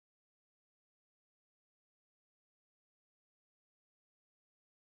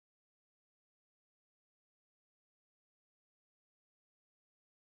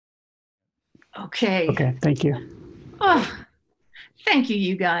Okay. Okay, thank you. Oh, thank you,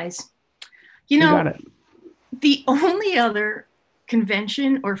 you guys. You You got know, it. the only other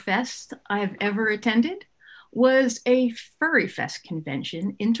convention or fest I've ever attended was a Furry Fest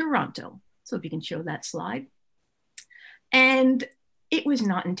convention in Toronto. So if you can show that slide. And it was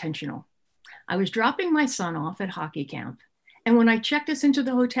not intentional. I was dropping my son off at hockey camp. And when I checked us into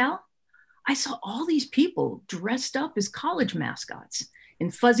the hotel, I saw all these people dressed up as college mascots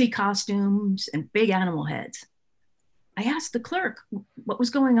in fuzzy costumes and big animal heads. I asked the clerk what was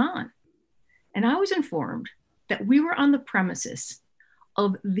going on, and I was informed that we were on the premises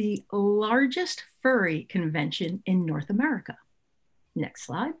of the largest furry convention in North America. Next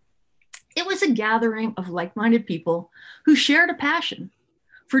slide. It was a gathering of like minded people who shared a passion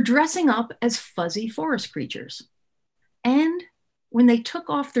for dressing up as fuzzy forest creatures. And when they took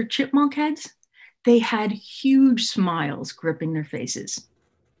off their chipmunk heads, they had huge smiles gripping their faces.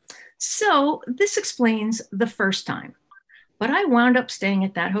 So, this explains the first time. But I wound up staying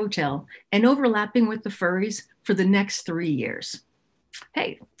at that hotel and overlapping with the furries for the next 3 years.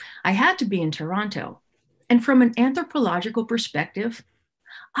 Hey, I had to be in Toronto. And from an anthropological perspective,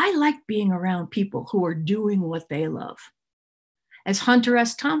 I like being around people who are doing what they love. As Hunter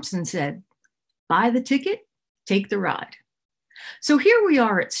S. Thompson said, buy the ticket, take the ride. So here we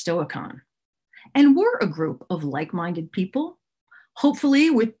are at Stoicon, and we're a group of like minded people, hopefully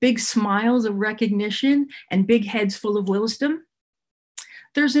with big smiles of recognition and big heads full of wisdom.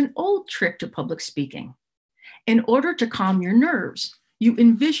 There's an old trick to public speaking. In order to calm your nerves, you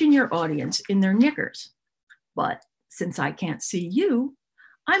envision your audience in their knickers. But since I can't see you,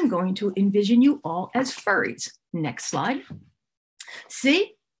 I'm going to envision you all as furries. Next slide.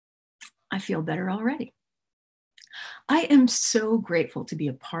 See, I feel better already. I am so grateful to be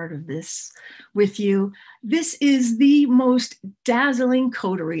a part of this with you. This is the most dazzling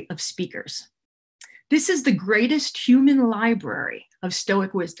coterie of speakers. This is the greatest human library of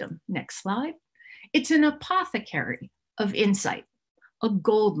Stoic wisdom. Next slide. It's an apothecary of insight, a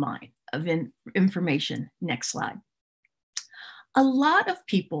gold mine of information. Next slide. A lot of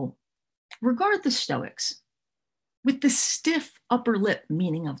people regard the Stoics with the stiff upper lip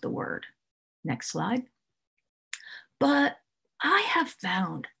meaning of the word. Next slide. But I have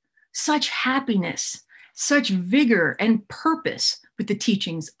found such happiness, such vigor and purpose with the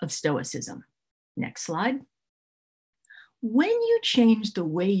teachings of Stoicism. Next slide. When you change the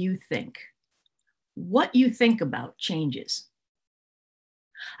way you think, what you think about changes.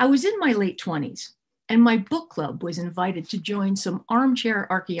 I was in my late 20s, and my book club was invited to join some armchair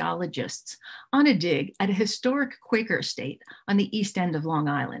archaeologists on a dig at a historic Quaker estate on the east end of Long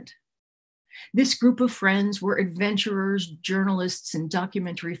Island. This group of friends were adventurers, journalists, and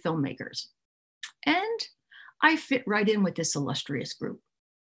documentary filmmakers. And I fit right in with this illustrious group.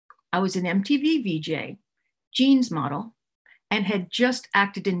 I was an MTV VJ, jeans model, and had just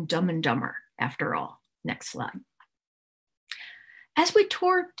acted in Dumb and Dumber, after all. Next slide. As we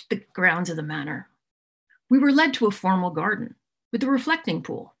toured the grounds of the manor, we were led to a formal garden with a reflecting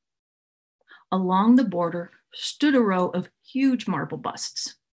pool. Along the border stood a row of huge marble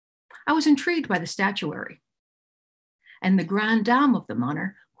busts. I was intrigued by the statuary, and the grande dame of the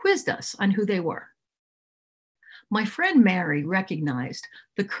manor quizzed us on who they were. My friend Mary recognized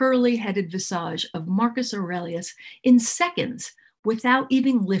the curly-headed visage of Marcus Aurelius in seconds without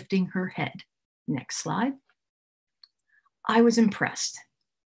even lifting her head. Next slide. I was impressed.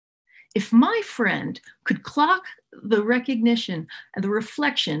 If my friend could clock the recognition and the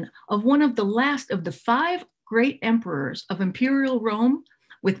reflection of one of the last of the 5 great emperors of imperial Rome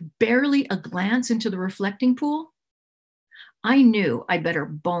with barely a glance into the reflecting pool, I knew I better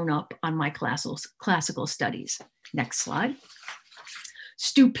bone up on my classical studies. Next slide.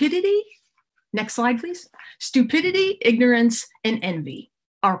 Stupidity, next slide, please. Stupidity, ignorance, and envy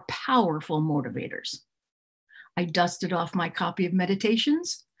are powerful motivators. I dusted off my copy of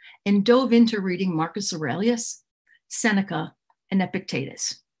Meditations and dove into reading Marcus Aurelius, Seneca, and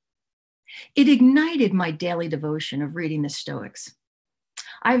Epictetus. It ignited my daily devotion of reading the Stoics.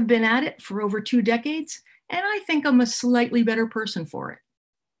 I've been at it for over 2 decades, and I think I'm a slightly better person for it.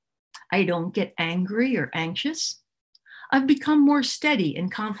 I don't get angry or anxious. I've become more steady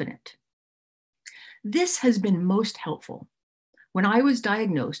and confident. This has been most helpful when I was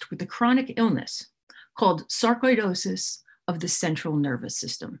diagnosed with a chronic illness called sarcoidosis of the central nervous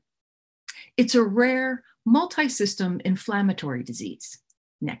system. It's a rare multi-system inflammatory disease.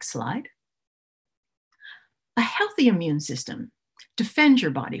 Next slide. A healthy immune system defends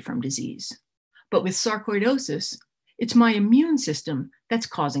your body from disease, but with sarcoidosis, it's my immune system that's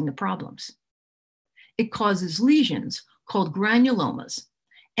causing the problems. It causes lesions called granulomas,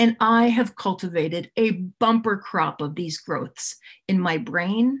 And I have cultivated a bumper crop of these growths in my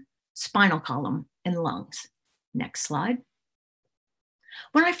brain, spinal column, and lungs. Next slide.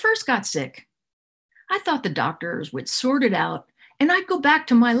 When I first got sick, I thought the doctors would sort it out and I'd go back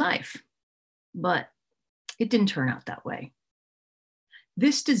to my life. But it didn't turn out that way.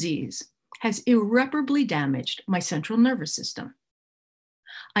 This disease has irreparably damaged my central nervous system.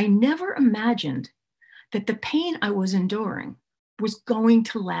 I never imagined that the pain I was enduring was going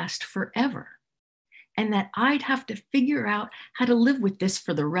to last forever, and that I'd have to figure out how to live with this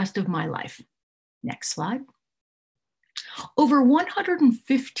for the rest of my life. Next slide. Over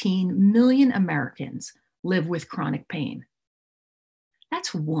 115 million Americans live with chronic pain.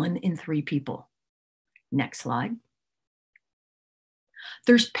 That's 1 in 3 people. Next slide.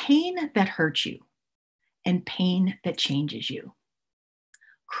 There's pain that hurts you and pain that changes you.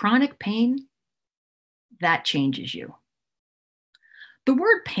 Chronic pain, that changes you. The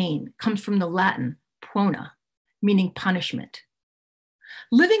word pain comes from the Latin puna, meaning punishment.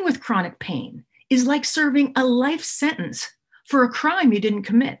 Living with chronic pain is like serving a life sentence for a crime you didn't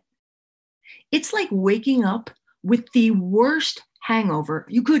commit. It's like waking up with the worst hangover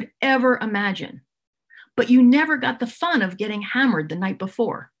you could ever imagine, but you never got the fun of getting hammered the night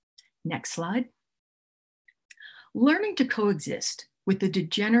before. Next slide. Learning to coexist with the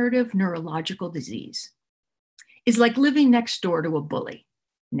degenerative neurological disease is like living next door to a bully.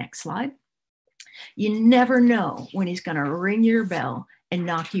 Next slide. You never know when he's going to ring your bell and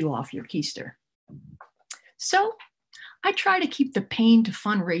knock you off your keister. So I try to keep the pain to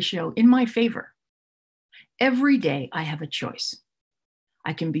fun ratio in my favor. Every day I have a choice.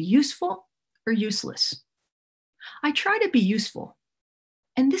 I can be useful or useless. I try to be useful,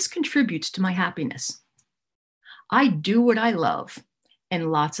 and this contributes to my happiness. I do what I love,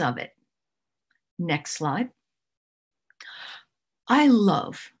 and lots of it. Next slide. I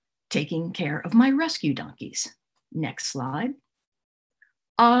love taking care of my rescue donkeys. Next slide.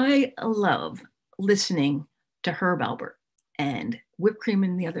 I love listening to Herb Albert and whipped cream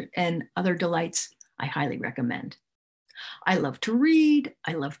and other delights I highly recommend. I love to read.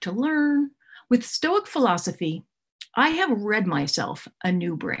 I love to learn. With Stoic philosophy, I have read myself a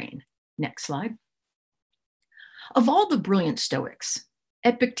new brain. Next slide. Of all the brilliant Stoics,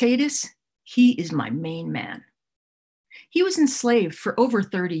 Epictetus, he is my main man. He was enslaved for over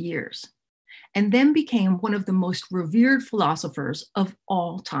 30 years and then became one of the most revered philosophers of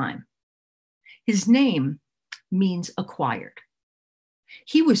all time. His name means acquired.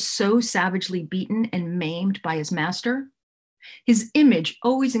 He was so savagely beaten and maimed by his master. His image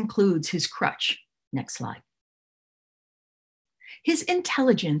always includes his crutch. Next slide. His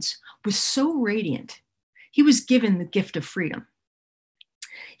intelligence was so radiant, he was given the gift of freedom.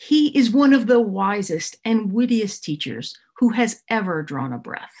 He is one of the wisest and wittiest teachers who has ever drawn a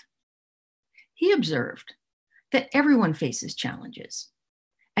breath. He observed that everyone faces challenges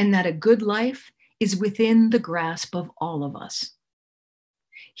and that a good life is within the grasp of all of us.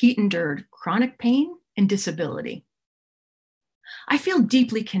 He endured chronic pain and disability. I feel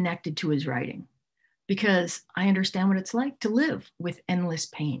deeply connected to his writing because I understand what it's like to live with endless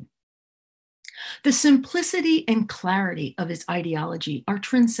pain. The simplicity and clarity of his ideology are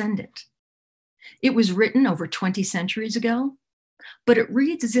transcendent. It was written over 20 centuries ago, but it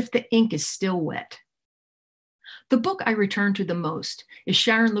reads as if the ink is still wet. The book I return to the most is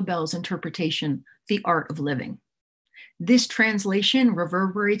Sharon Lebel's interpretation, The Art of Living. This translation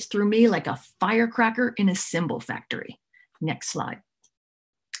reverberates through me like a firecracker in a cymbal factory. Next slide.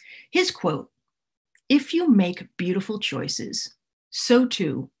 His quote, "If you make beautiful choices, so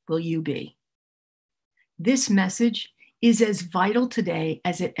too will you be." This message is as vital today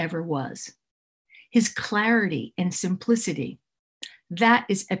as it ever was. His clarity and simplicity, that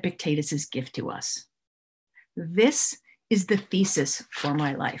is Epictetus's gift to us. This is the thesis for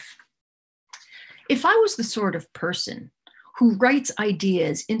my life. If I was the sort of person who writes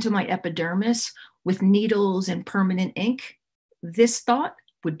ideas into my epidermis with needles and permanent ink, this thought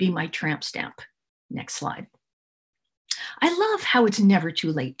would be my tramp stamp. Next slide. I love how it's never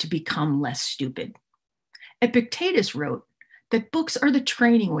too late to become less stupid. Epictetus wrote that books are the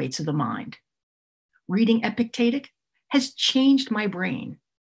training weights of the mind. Reading Epictetic has changed my brain.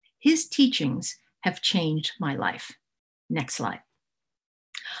 His teachings have changed my life. Next slide.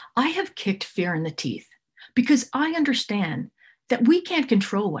 I have kicked fear in the teeth because I understand that we can't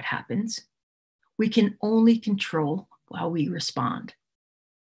control what happens. We can only control how we respond.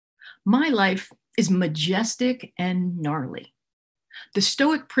 My life is majestic and gnarly. The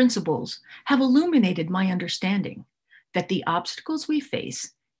Stoic principles have illuminated my understanding that the obstacles we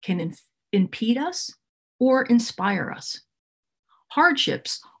face can impede us or inspire us.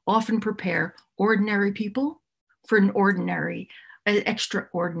 Hardships often prepare ordinary people for an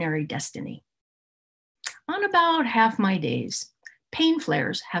extraordinary destiny. On about half my days, pain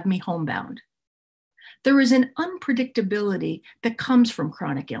flares have me homebound. There is an unpredictability that comes from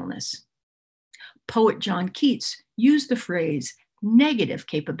chronic illness. Poet John Keats used the phrase negative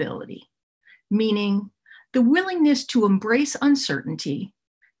capability, meaning the willingness to embrace uncertainty,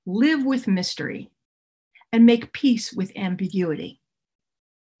 live with mystery, and make peace with ambiguity.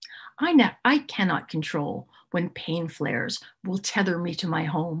 I cannot control when pain flares will tether me to my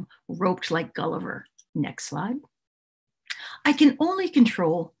home, roped like Gulliver. Next slide. I can only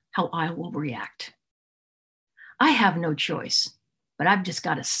control how I will react. I have no choice, but I've just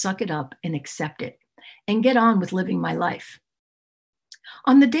got to suck it up and accept it and get on with living my life.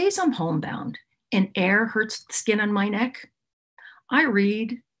 On the days I'm homebound and air hurts the skin on my neck, I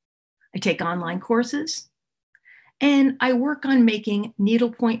read, I take online courses, and I work on making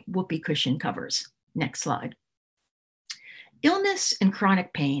needlepoint whoopee cushion covers. Next slide. Illness and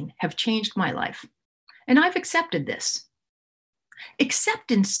chronic pain have changed my life, and I've accepted this.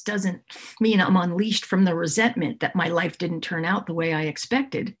 Acceptance doesn't mean I'm unleashed from the resentment that my life didn't turn out the way I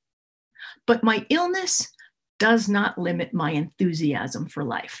expected, but my illness does not limit my enthusiasm for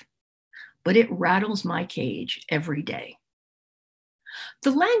life, but it rattles my cage every day.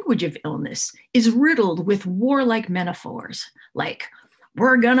 The language of illness is riddled with warlike metaphors like,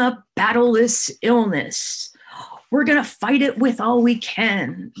 we're gonna battle this illness. We're gonna fight it with all we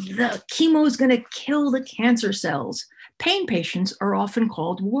can. The chemo's gonna kill the cancer cells. Pain patients are often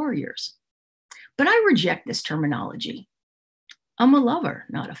called warriors. But I reject this terminology. I'm a lover,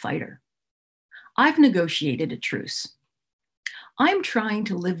 not a fighter. I've negotiated a truce. I'm trying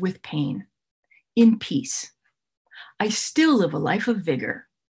to live with pain in peace. I still live a life of vigor.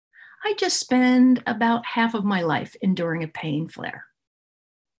 I just spend about half of my life enduring a pain flare.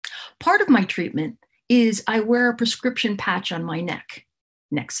 Part of my treatment is I wear a prescription patch on my neck.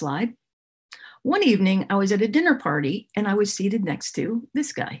 Next slide. One evening, I was at a dinner party and I was seated next to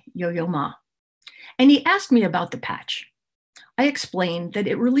this guy, Yo-Yo Ma. And he asked me about the patch. I explained that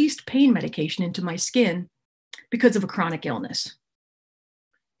it released pain medication into my skin because of a chronic illness.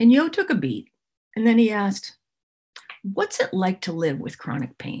 And Yo took a beat, and then he asked, what's it like to live with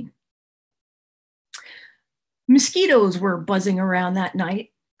chronic pain? Mosquitoes were buzzing around that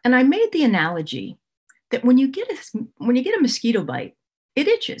night, and I made the analogy that when you get a mosquito bite, it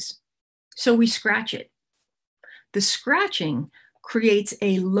itches. So we scratch it. The scratching creates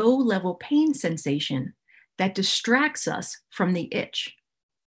a low-level pain sensation that distracts us from the itch.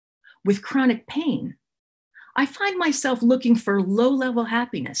 With chronic pain, I find myself looking for low-level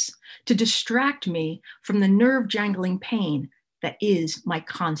happiness to distract me from the nerve-jangling pain that is my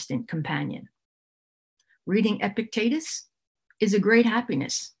constant companion. Reading Epictetus is a great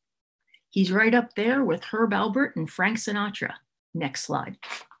happiness. He's right up there with Herb Alpert and Frank Sinatra. Next slide.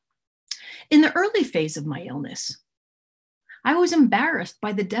 In the early phase of my illness, I was embarrassed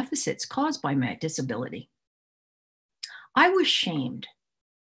by the deficits caused by my disability. I was shamed.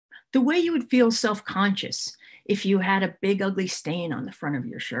 The way you would feel self-conscious if you had a big ugly stain on the front of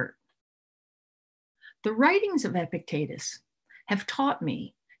your shirt. The writings of Epictetus have taught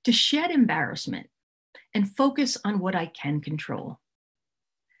me to shed embarrassment and focus on what I can control.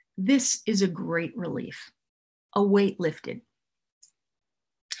 This is a great relief, a weight lifted.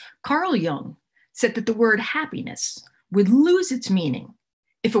 Carl Jung said that the word happiness would lose its meaning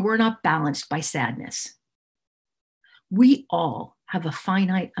if it were not balanced by sadness. We all have a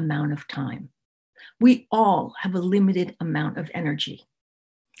finite amount of time. We all have a limited amount of energy.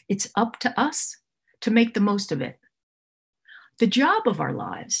 It's up to us to make the most of it. The job of our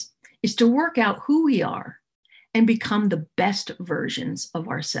lives is to work out who we are and become the best versions of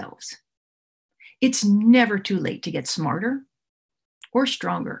ourselves. It's never too late to get smarter or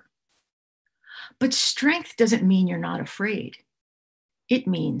stronger. But strength doesn't mean you're not afraid. It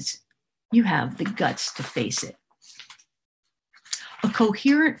means you have the guts to face it. A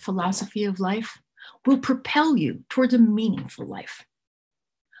coherent philosophy of life will propel you towards a meaningful life.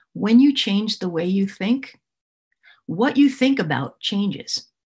 When you change the way you think, what you think about changes.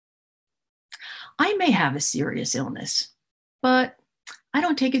 I may have a serious illness, but I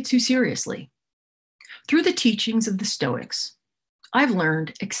don't take it too seriously. Through the teachings of the Stoics, I've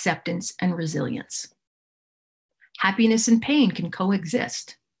learned acceptance and resilience. Happiness and pain can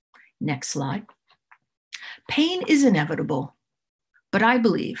coexist. Next slide. Pain is inevitable, but I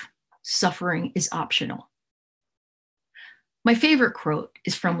believe suffering is optional. My favorite quote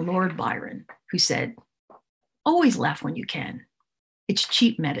is from Lord Byron, who said, "Always laugh when you can. It's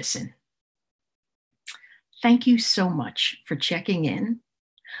cheap medicine." Thank you so much for checking in.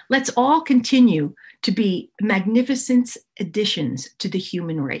 Let's all continue to be magnificent additions to the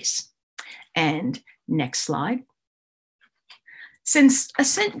human race. And next slide. Since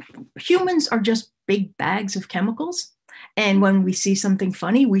humans are just big bags of chemicals, and when we see something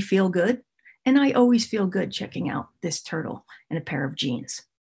funny, we feel good. And I always feel good checking out this turtle and a pair of jeans.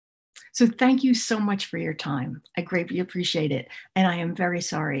 So thank you so much for your time. I greatly appreciate it. And I am very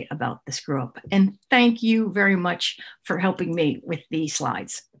sorry about the screw up. And thank you very much for helping me with these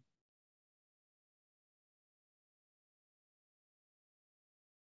slides.